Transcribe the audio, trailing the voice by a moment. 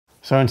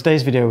So in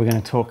today's video, we're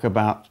going to talk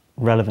about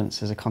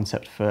relevance as a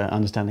concept for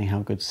understanding how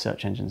good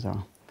search engines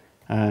are.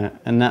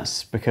 And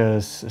that's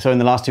because, so in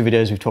the last two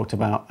videos, we've talked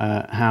about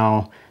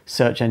how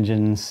search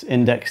engines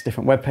index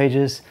different web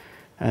pages.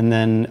 And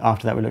then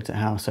after that, we looked at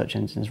how search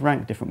engines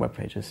rank different web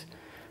pages.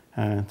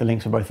 The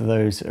links for both of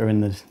those are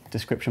in the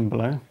description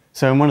below.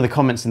 So in one of the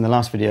comments in the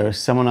last video,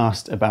 someone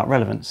asked about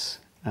relevance.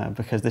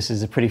 Because this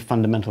is a pretty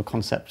fundamental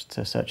concept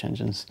to search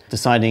engines.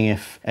 Deciding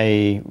if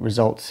a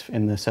result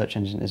in the search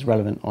engine is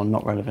relevant or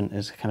not relevant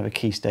is kind of a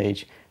key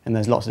stage, and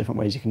there's lots of different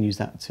ways you can use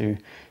that to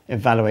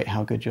evaluate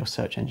how good your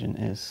search engine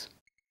is.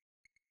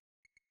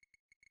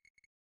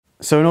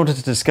 So in order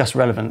to discuss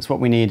relevance, what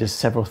we need is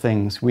several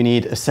things. We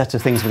need a set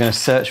of things we're going to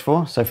search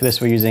for. So for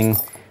this, we're using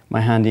my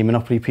handy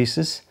Monopoly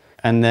pieces.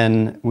 And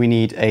then we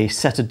need a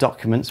set of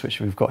documents, which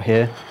we've got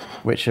here,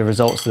 which are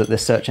results that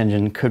this search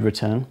engine could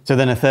return. So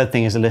then a third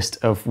thing is a list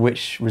of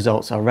which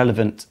results are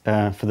relevant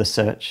for the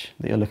search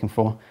that you're looking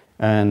for.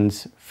 And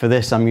for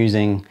this, I'm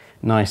using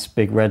nice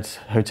big red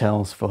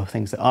hotels for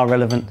things that are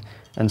relevant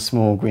and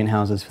small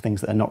greenhouses for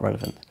things that are not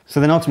relevant. So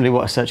then ultimately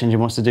what a search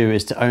engine wants to do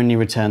is to only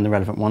return the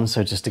relevant ones.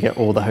 So just to get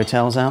all the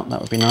hotels out, that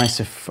would be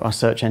nice if our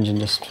search engine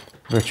just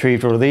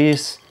retrieved all of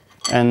these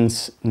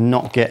and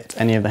not get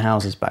any of the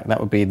houses back. That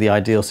would be the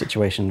ideal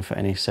situation for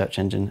any search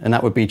engine, and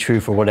that would be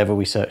true for whatever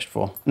we searched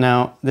for.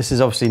 Now, this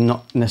is obviously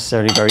not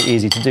necessarily very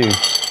easy to do.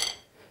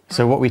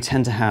 So what we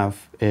tend to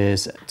have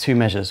is two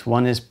measures.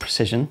 One is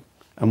precision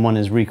and one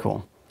is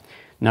recall.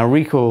 Now,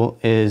 recall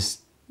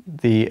is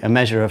a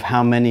measure of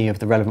how many of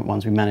the relevant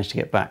ones we manage to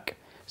get back.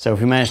 So if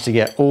we manage to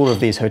get all of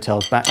these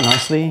hotels back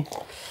nicely,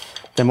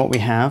 then what we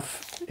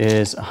have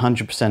is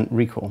 100%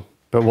 recall.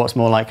 But what's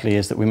more likely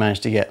is that we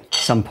manage to get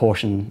some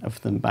portion of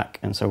them back,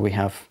 and so we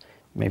have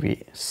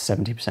maybe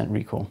 70%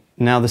 recall.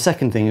 Now the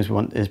second thing we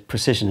want is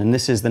precision, and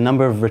this is the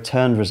number of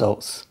returned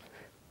results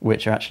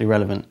which are actually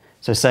relevant.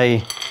 So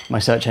say my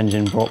search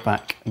engine brought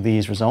back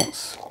these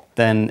results,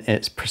 then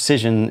its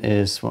precision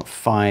is what,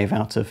 5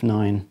 out of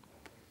 9,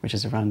 which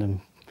is a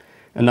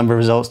number of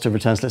results to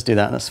return. So let's do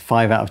that. That's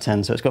 5 out of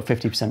 10, so it's got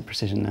 50%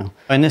 precision now.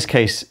 In this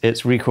case,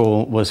 its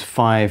recall was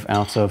 5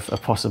 out of a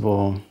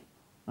possible,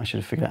 I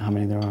should have figured out how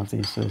many there are of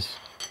these. So there's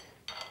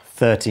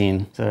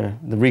 13. So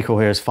the recall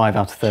here is 5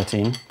 out of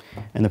 13,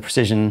 and the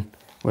precision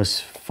was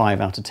 5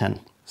 out of 10.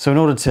 So in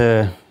order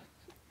to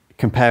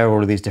compare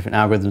all of these different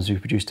algorithms we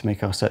produce to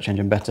make our search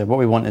engine better, what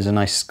we want is a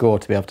nice score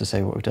to be able to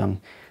say what we've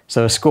done.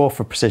 So a score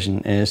for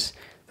precision is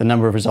the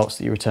number of results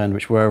that you returned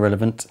which were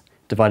relevant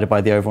divided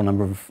by the overall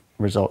number of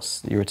results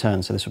that you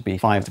returned. So this would be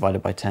 5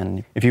 divided by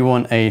 10. If you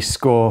want a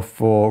score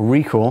for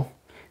recall,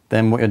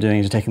 then what you're doing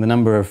is you're taking the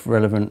number of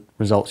relevant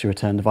results you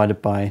returned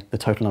divided by the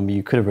total number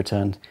you could have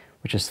returned,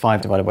 which is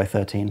 5 divided by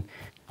 13.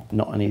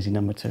 Not an easy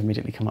number to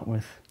immediately come up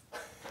with.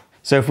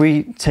 So if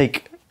we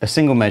take a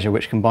single measure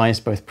which combines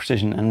both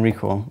precision and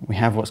recall, we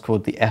have what's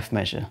called the F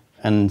measure.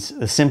 And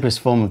the simplest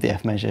form of the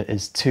F measure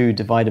is 2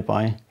 divided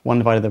by 1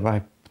 divided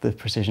by the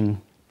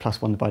precision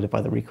plus 1 divided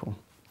by the recall.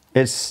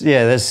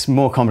 There's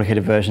more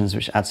complicated versions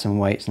which add some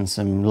weights and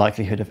some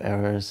likelihood of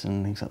errors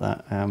and things like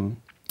that.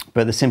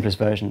 But the simplest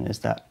version is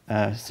that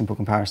simple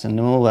comparison.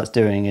 And all that's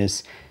doing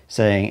is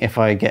saying if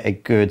I get a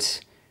good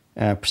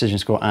precision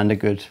score and a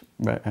good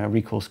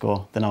recall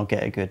score, then I'll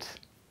get a good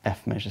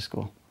F measure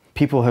score.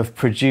 People have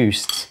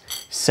produced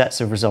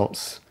sets of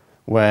results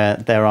where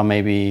there are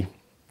maybe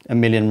 1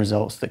 million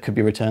results that could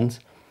be returned,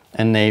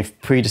 and they've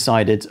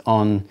pre-decided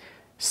on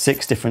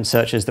 6 different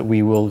searches that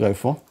we will go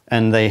for.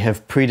 And they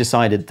have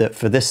pre-decided that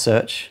for this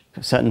search,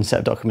 a certain set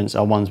of documents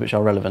are ones which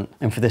are relevant.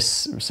 And for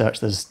this search,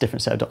 there's a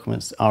different set of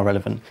documents that are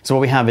relevant. So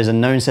what we have is a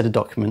known set of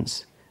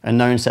documents, a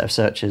known set of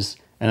searches,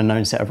 and a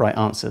known set of right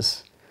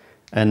answers.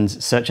 And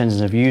search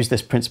engines have used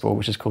this principle,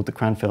 which is called the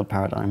Cranfield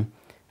paradigm,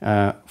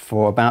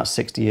 for about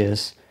 60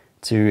 years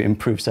to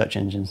improve search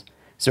engines.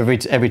 So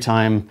every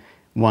time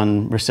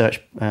one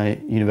research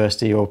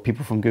university or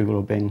people from Google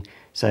or Bing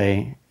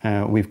say,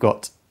 we've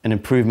got an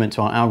improvement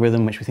to our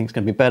algorithm, which we think is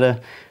going to be better,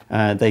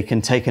 they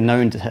can take a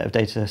known set of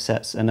data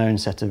sets, a known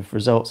set of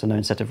results, a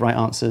known set of right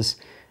answers,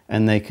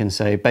 and they can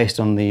say, based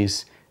on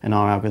these in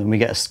our algorithm, we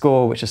get a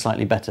score which is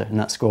slightly better, and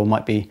that score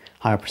might be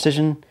higher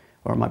precision,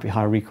 or it might be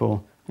higher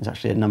recall. There's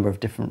actually a number of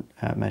different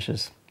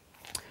measures.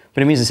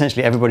 But it means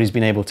essentially everybody's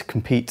been able to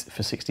compete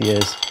for 60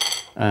 years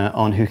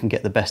on who can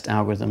get the best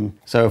algorithm.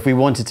 So if we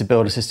wanted to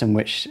build a system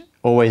which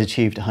always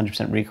achieved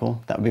 100%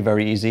 recall, that would be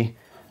very easy.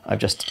 I've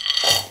just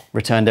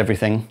returned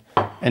everything,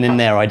 and in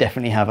there I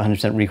definitely have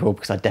 100% recall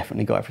because I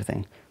definitely got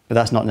everything. But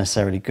that's not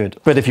necessarily good.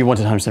 But if you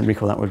wanted 100%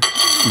 recall, that would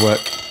work.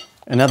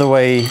 Another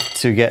way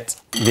to get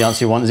the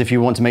answer you want is if you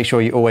want to make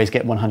sure you always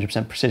get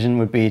 100% precision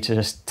would be to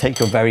just take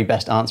your very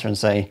best answer and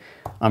say,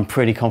 I'm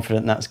pretty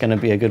confident that's going to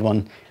be a good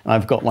one.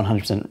 I've got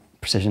 100%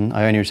 precision.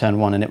 I only returned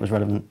 1 and it was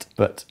relevant,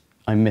 but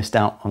I missed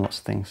out on lots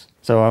of things.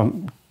 So our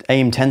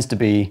aim tends to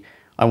be,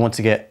 I want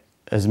to get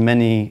as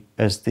many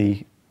as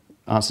the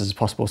answers as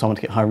possible. So I want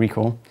to get high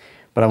recall,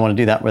 but I want to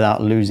do that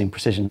without losing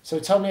precision. So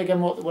tell me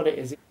again what it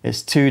is.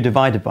 It's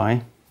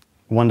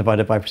 1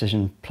 divided by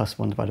precision plus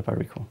 1 divided by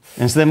recall.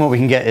 And so then what we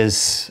can get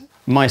is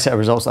my set of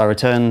results that I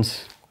returned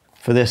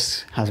for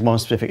this has one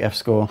specific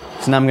F-score.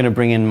 So now I'm going to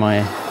bring in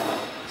my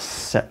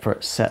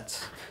separate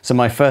sets. So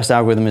my first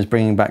algorithm is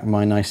bringing back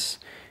my nice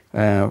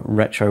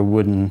retro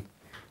wooden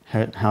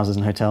houses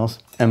and hotels.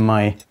 And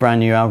my brand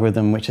new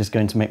algorithm, which is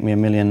going to make me £1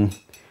 million,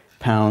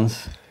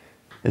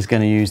 is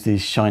going to use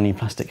these shiny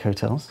plastic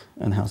hotels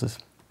and houses.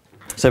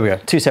 So there we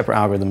go, two separate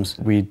algorithms.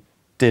 We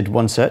did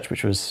one search,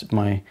 which was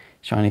my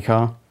shiny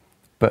car,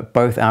 but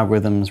both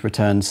algorithms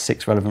returned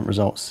 6 relevant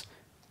results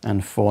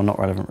and 4 not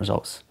relevant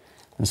results.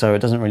 And so it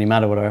doesn't really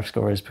matter what our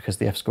F-score is because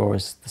the F-score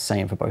is the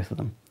same for both of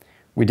them.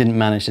 We didn't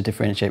manage to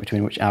differentiate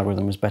between which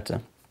algorithm was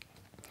better.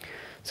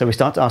 So we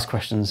start to ask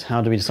questions,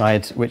 how do we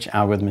decide which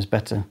algorithm is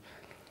better?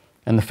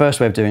 And the first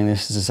way of doing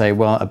this is to say,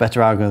 well, a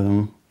better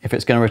algorithm, if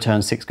it's going to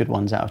return 6 good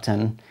ones out of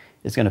 10,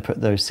 is going to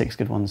put those 6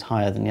 good ones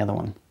higher than the other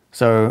one.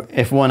 So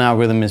if one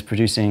algorithm is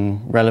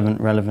producing relevant,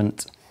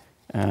 relevant,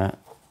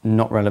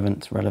 not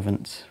relevant,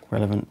 relevant,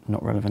 relevant,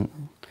 not relevant,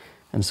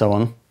 and so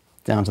on,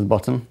 down to the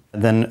bottom,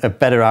 then a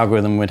better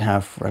algorithm would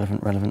have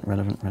relevant, relevant,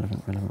 relevant,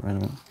 relevant, relevant,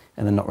 relevant,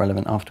 and then not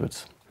relevant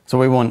afterwards. So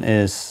what we want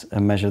is a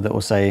measure that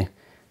will say,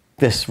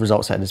 this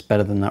result set is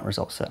better than that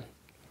result set.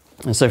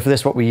 And so for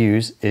this, what we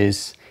use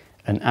is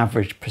an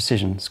average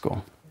precision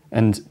score.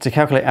 And to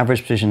calculate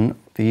average precision,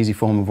 the easy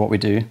form of what we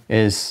do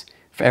is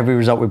for every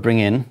result we bring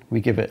in, we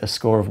give it a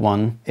score of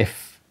 1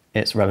 if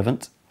it's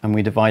relevant, and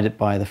we divide it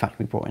by the fact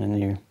we brought in a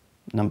new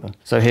number.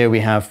 So here we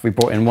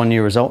brought in 1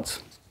 new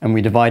result, and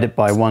we divide it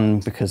by 1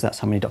 because that's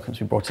how many documents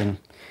we brought in.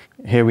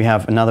 Here we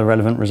have another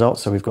relevant result,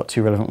 so we've got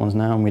 2 relevant ones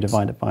now, and we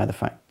divide it by the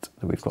fact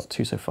that we've got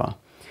 2 so far.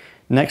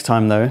 Next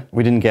time though,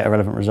 we didn't get a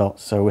relevant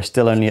result, so we're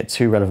still only at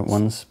 2 relevant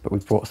ones, but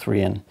we've brought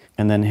 3 in.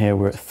 And then here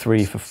we're at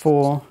 3 for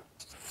 4,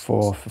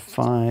 4 for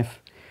 5,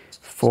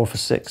 4 for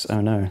 6,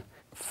 oh no,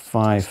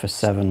 5 for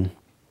 7,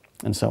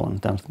 and so on,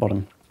 down to the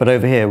bottom. But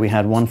over here we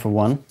had 1 for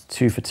 1,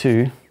 2 for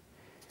 2,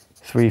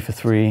 3 for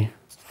 3,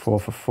 4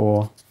 for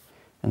 4,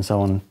 and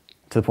so on,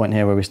 to the point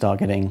here where we start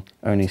getting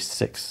only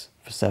 6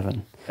 for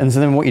 7. And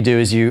so then what you do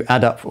is you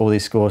add up all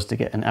these scores to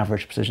get an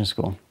average precision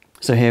score.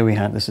 So here we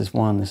had, this is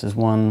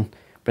 1,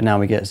 but now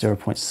we get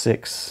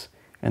 0.6,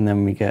 and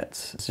then we get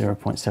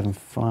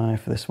 0.75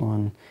 for this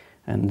one,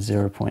 and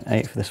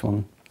 0.8 for this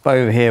one. But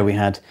over here we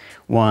had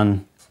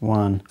 1,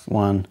 1,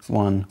 1,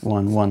 1,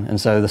 1, 1, and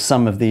so the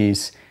sum of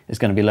these is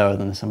going to be lower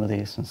than the sum of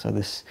these, and so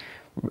this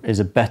is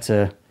a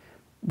better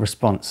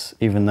response.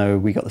 Even though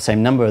we got the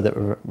same number that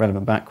were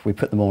relevant back, we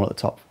put them all at the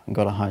top and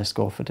got a higher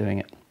score for doing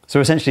it. So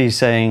we're essentially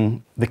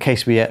saying the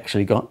case we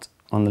actually got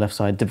on the left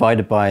side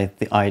divided by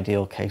the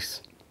ideal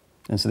case.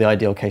 And so the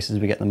ideal case is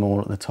we get them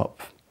all at the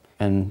top.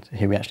 And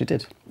here we actually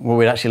did. What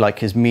we'd actually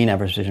like is mean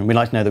average precision. We'd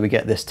like to know that we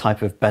get this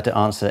type of better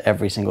answer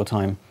every single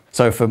time.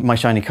 So for my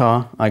shiny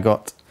car, I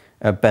got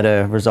a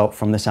better result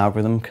from this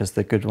algorithm because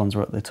the good ones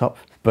were at the top.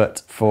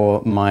 But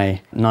for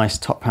my nice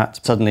top hat,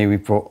 suddenly we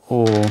brought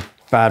all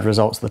bad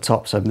results to the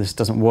top, so this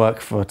doesn't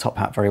work for a top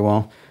hat very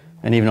well.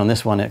 And even on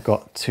this one, it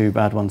got 2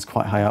 bad ones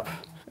quite high up.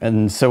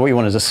 And so what you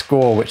want is a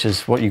score, which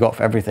is what you got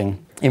for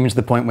everything. Even to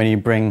the point when you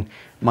bring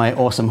my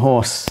awesome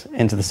horse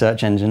into the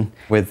search engine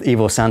with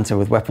evil Santa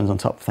with weapons on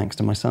top, thanks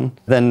to my son.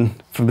 Then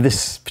for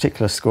this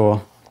particular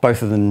score,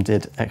 both of them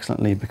did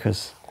excellently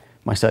because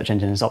my search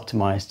engine is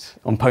optimized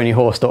on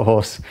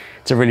ponyhorse.horse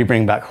to really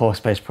bring back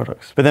horse-based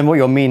products. But then what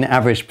your mean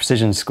average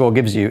precision score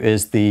gives you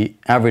is the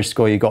average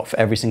score you got for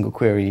every single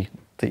query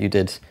that you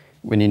did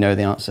when you know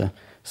the answer.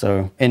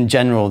 So in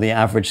general, the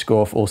average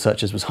score for all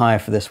searches was higher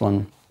for this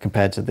one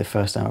compared to the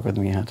first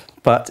algorithm you had.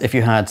 But if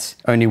you had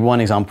only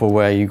one example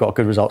where you got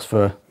good results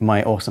for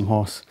my awesome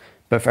horse,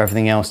 but for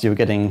everything else you were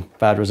getting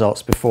bad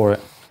results before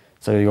it,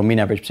 so your mean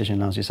average precision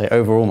allows you to say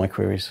over all my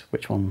queries,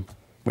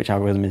 which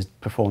algorithm is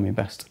performing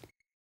best.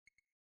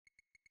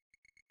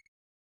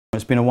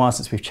 It's been a while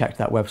since we've checked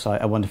that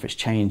website. I wonder if it's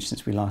changed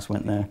since we last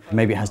went there.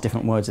 Maybe it has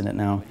different words in it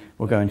now.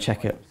 We'll go and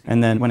check it.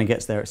 And then when it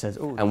gets there, it says,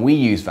 "Ooh." And we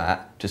use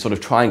that to sort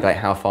of triangulate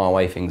how far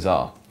away things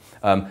are.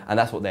 And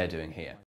that's what they're doing here.